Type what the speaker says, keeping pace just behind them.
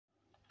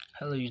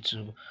Hello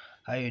YouTube,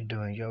 how you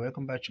doing? You're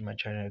welcome back to my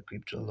channel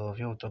Crypto Love.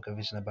 Here we'll talk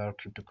everything about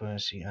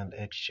cryptocurrency and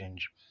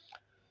exchange.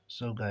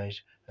 So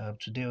guys,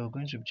 today we're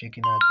going to be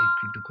checking out a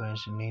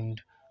cryptocurrency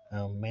named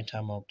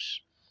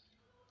metamusk.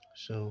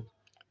 So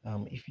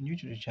if you're new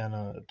to the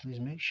channel,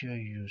 please make sure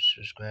you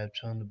subscribe,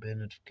 turn on the bell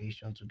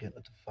notification to get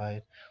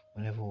notified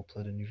whenever we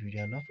upload a new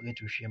video, and don't forget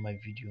to share my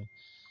video.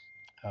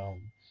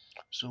 um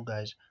so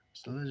guys,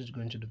 so let's just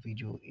go into the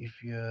video.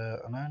 If you're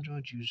an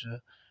Android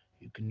user,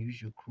 you can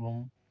use your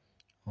Chrome,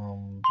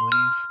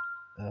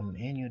 Brave,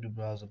 any other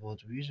browser,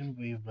 but we're using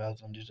Brave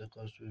browser on this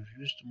because we've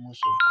used most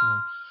of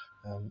Chrome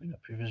in a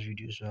previous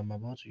video, so I'm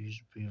about to use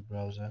Brave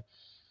browser.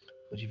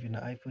 But if you're an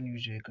iPhone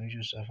user, you can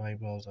use Safari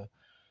browser.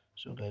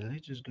 So guys,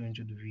 let's just go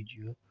into the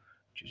video.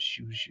 Just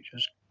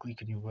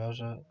click on your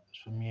browser.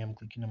 For me, I'm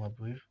clicking on my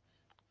Brave.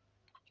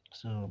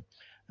 So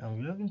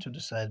we log into the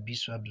site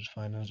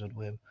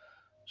bswap.finance.web.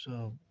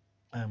 So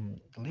the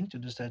link to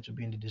this site will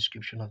be in the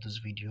description of this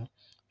video.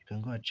 You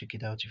can go and check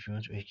it out if you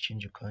want to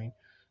exchange your coin.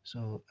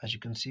 So as you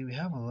can see, we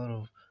have a lot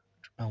of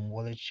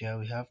wallets here.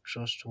 We have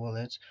Trust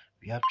Wallet,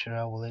 we have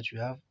Terra Wallet, we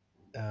have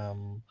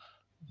um,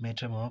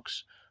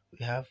 metamusk, we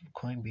have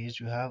Coinbase,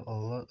 we have a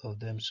lot of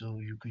them. So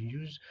you can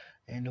use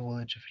any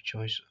wallet of your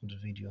choice on the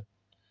video.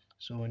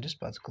 So in this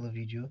particular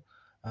video,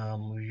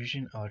 we're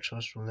using our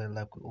Trust Wallet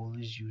like we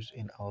always use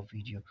in our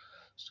video.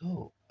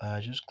 So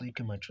just click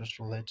on my Trust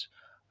Wallet,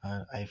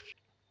 and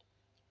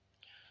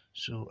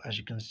so as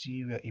you can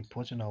see, we are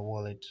importing our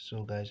wallet.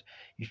 So guys,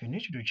 if you're new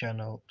to the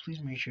channel, please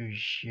make sure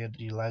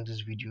you like this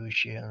video,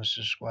 share and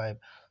subscribe.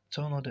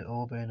 Turn on the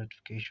bell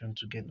notification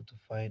to get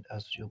notified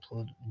as we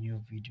upload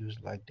new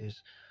videos like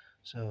this.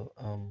 So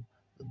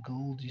the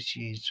goal this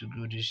year is to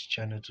grow this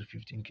channel to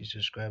 15k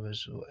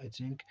subscribers. So I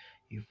think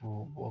if we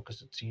work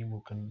as a team, we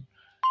can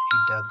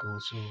hit that goal.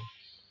 So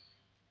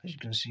as you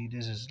can see,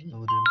 this is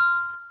loading.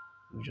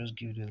 We just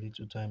give it a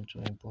little time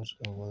to import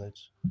our wallet.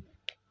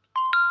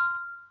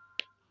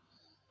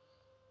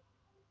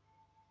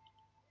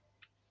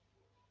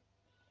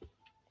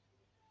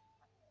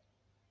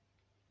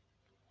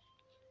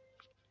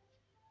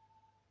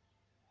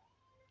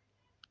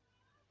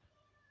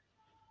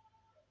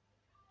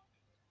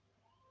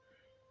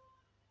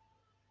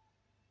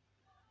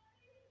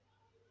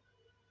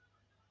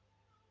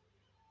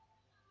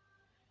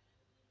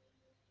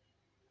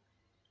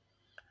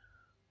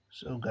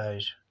 So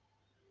guys,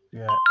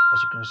 yeah,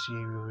 as you can see,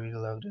 we really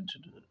logged into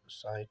the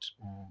site.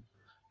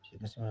 You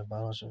can see my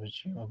balance of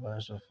achieve, my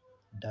balance of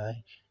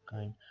die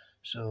kind.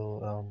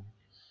 So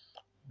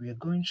we are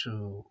going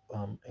to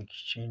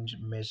exchange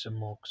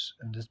metamusk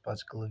in this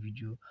particular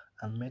video,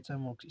 and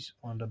metamusk is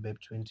on the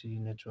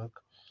BEP20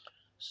 network.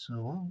 So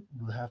what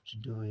we have to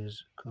do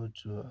is go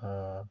to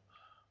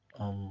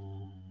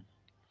um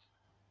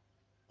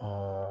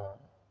our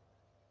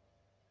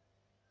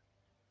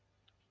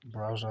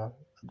browser,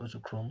 go to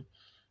Chrome,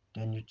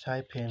 then you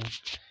type in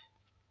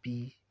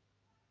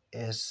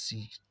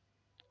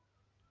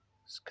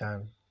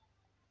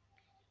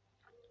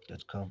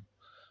bscscan.com.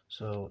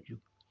 So you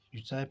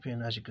type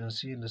in, as you can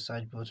see in the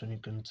side button, you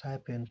can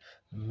type in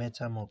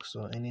metamusk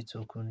or any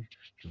token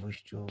you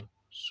wish to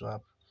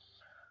swap.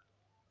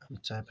 I'm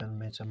typing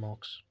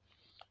metamusk.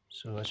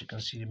 So as you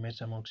can see, the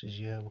metamusk is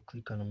here. We'll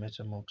click on the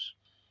metamusk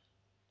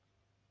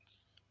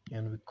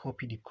and we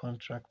copy the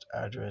contract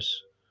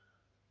address.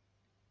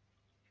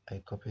 I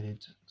copied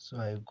it, so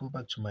I go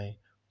back to my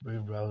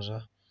Brave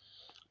browser.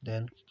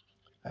 Then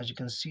as you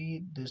can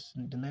see,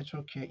 the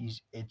network here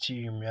is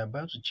Ethereum. We are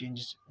about to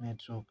change this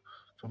network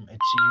from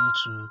Ethereum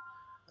to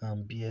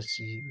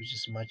BSC, which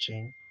is smart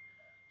chain.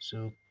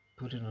 So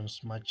put it on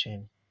smart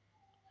chain.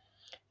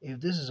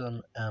 If this is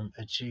on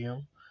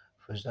Ethereum,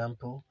 for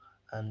example,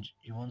 and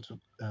you want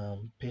to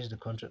paste the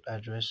contract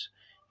address,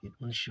 it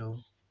won't show.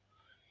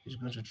 It's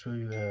going to throw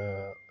you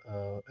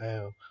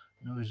error,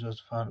 no results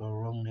found or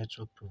wrong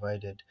network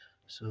provided.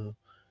 So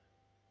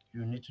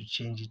you need to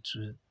change it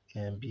to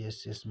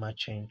BSC smart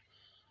chain.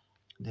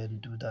 Then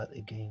do that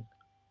again.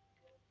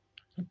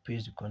 You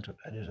paste the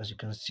contract address. As you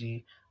can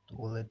see, the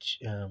wallet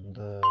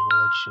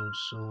showed.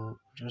 So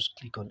just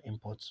click on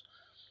import,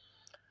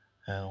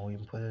 and we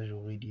imported it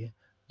already.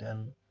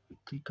 Then we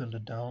click on the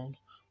down,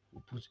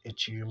 we put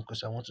Ethereum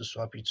because I want to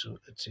swap it to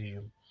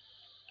Ethereum.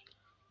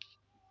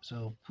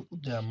 So put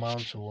the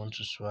amount we want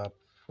to swap.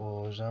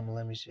 For example,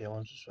 let me say I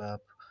want to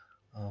swap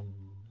um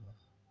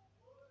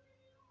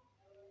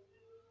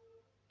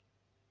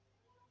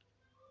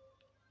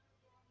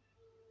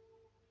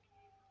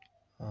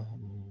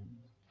um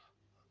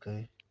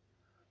okay,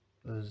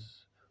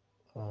 there's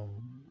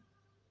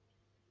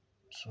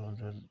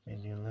 200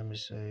 million. Let me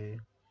say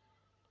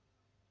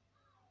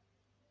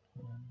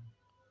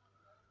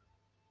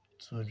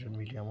 200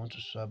 million. I want to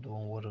swap the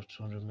one worth of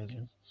 200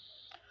 million.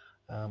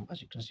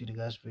 As you can see, the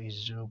gas fee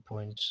is 0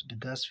 points. The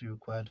gas fee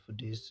required for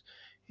this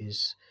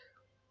is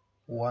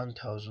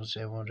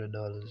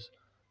 $1,700,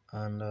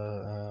 and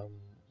the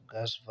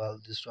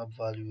swap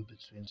value will be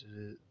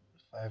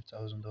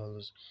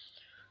 $25,000.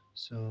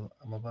 So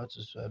I'm about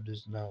to swap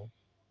this now.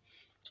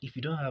 If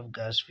you don't have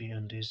gas fee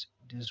on this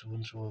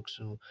won't work.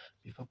 So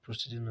before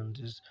proceeding on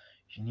this,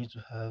 you need to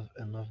have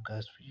enough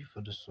gas fee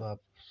for the swap.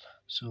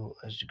 So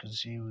as you can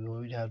see, we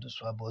already have the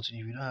swap button.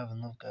 If you don't have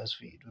enough gas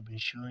fee, it will be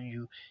showing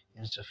you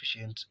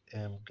insufficient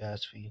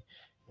gas fee,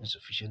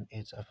 insufficient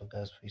ATA for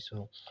gas fee.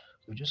 So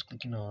we're just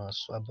clicking on our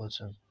swap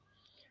button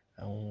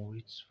and we'll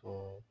wait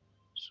for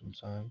some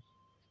time.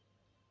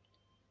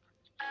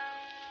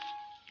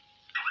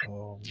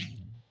 Um,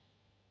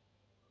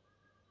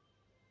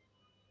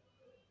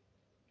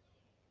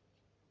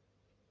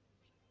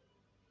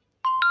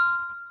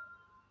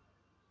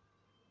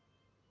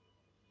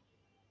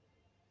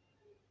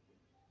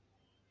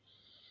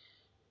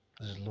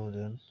 this is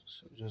loading,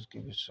 so just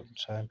give it some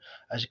time.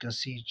 As you can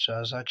see,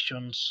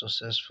 transaction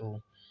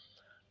successful,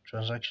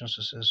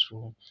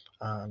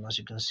 and as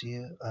you can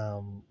see,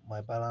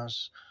 my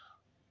balance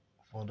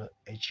for the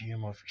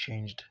Ethereum have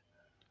changed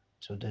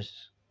to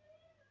this.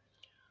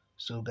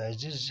 So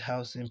guys, this is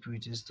how simple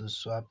it is to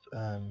swap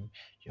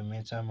your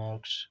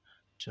metamusk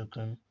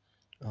token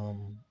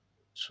um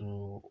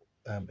to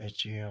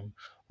Ethereum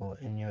or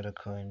any other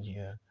coin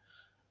here.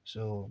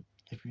 So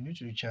if you're new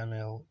to the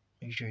channel,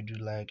 make sure you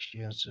do like,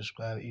 share, and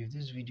subscribe. If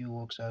this video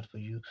works out for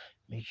you,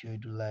 make sure you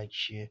do like,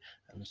 share,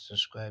 and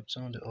subscribe.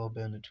 Turn on the all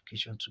bell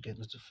notification to get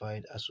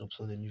notified as we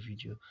upload a new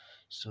video.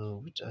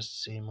 So without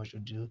saying much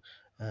ado,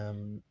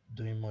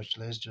 doing much,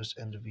 let's just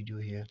end the video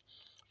here.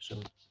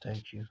 So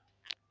thank you.